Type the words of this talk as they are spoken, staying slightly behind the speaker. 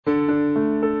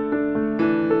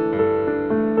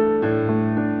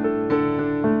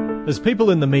As people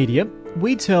in the media,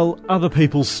 we tell other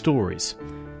people's stories.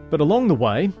 But along the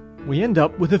way, we end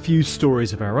up with a few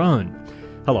stories of our own.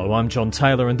 Hello, I'm John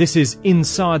Taylor and this is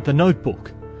Inside the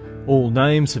Notebook. All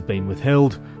names have been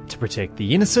withheld to protect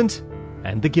the innocent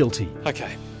and the guilty.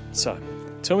 Okay, so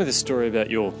tell me the story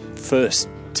about your first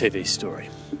TV story.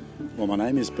 Well, my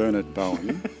name is Bernard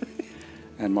Bowen,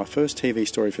 and my first TV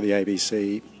story for the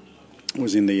ABC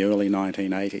was in the early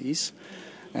 1980s,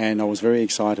 and I was very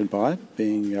excited by it,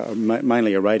 being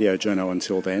mainly a radio journo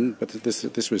until then, but this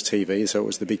was TV, so it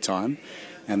was the big time,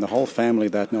 and the whole family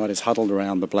that night is huddled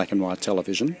around the black and white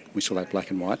television. We still had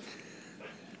black and white.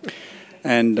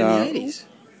 And, in the 80s?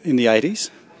 In the 80s,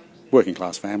 working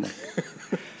class family.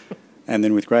 And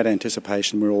then with great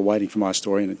anticipation, we were all waiting for my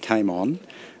story, and it came on,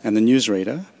 and the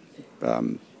newsreader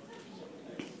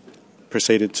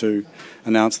proceeded to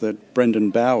announce that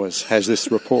Brendan Bowers has this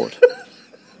report.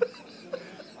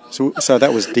 So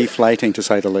that was deflating, to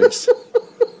say the least.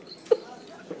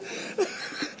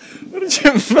 What did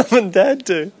your mum and dad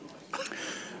do?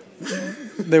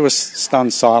 There was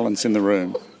stunned silence in the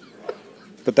room.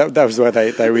 But that was the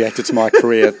way they reacted to my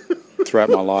career throughout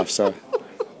my life, so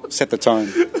set the tone.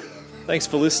 Thanks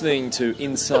for listening to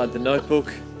Inside the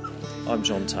Notebook. I'm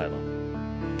John Taylor.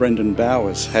 Brendan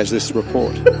Bowers has this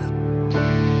report.